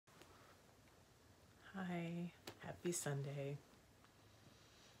Hi, happy Sunday.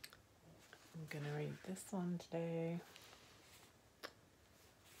 I'm going to read this one today.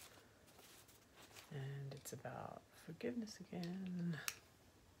 And it's about forgiveness again.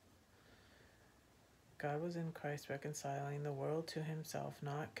 God was in Christ reconciling the world to himself,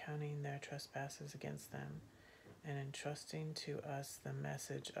 not counting their trespasses against them, and entrusting to us the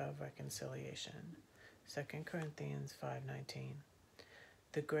message of reconciliation. 2 Corinthians 5:19.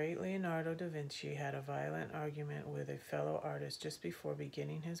 The great Leonardo da Vinci had a violent argument with a fellow artist just before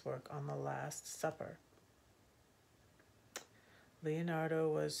beginning his work on the Last Supper. Leonardo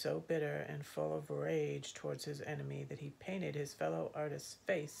was so bitter and full of rage towards his enemy that he painted his fellow artist's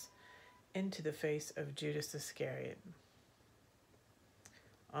face into the face of Judas Iscariot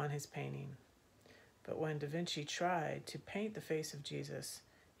on his painting. But when Da Vinci tried to paint the face of Jesus,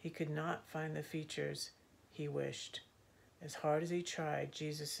 he could not find the features he wished. As hard as he tried,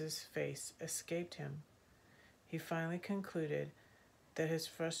 Jesus' face escaped him. He finally concluded that his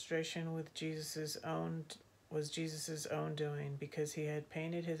frustration with was Jesus' own doing. Because he had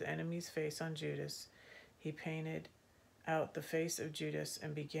painted his enemy's face on Judas, he painted out the face of Judas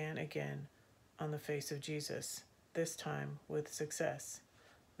and began again on the face of Jesus, this time with success.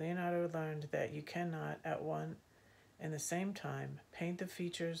 Leonardo learned that you cannot at one and the same time paint the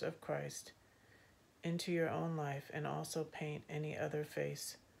features of Christ into your own life and also paint any other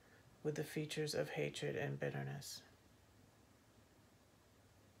face with the features of hatred and bitterness.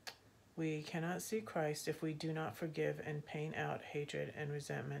 We cannot see Christ if we do not forgive and paint out hatred and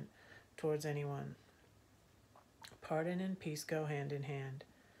resentment towards anyone. Pardon and peace go hand in hand.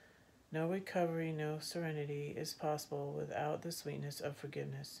 No recovery, no serenity is possible without the sweetness of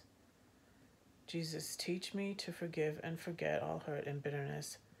forgiveness. Jesus, teach me to forgive and forget all hurt and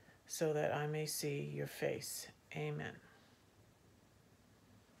bitterness, so that I may see your face. Amen.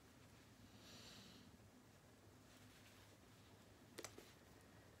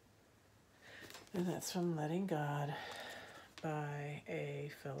 And that's from Letting God by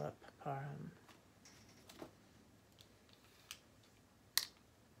A. Philip Parham.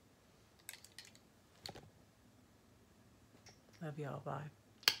 Love y'all. Bye.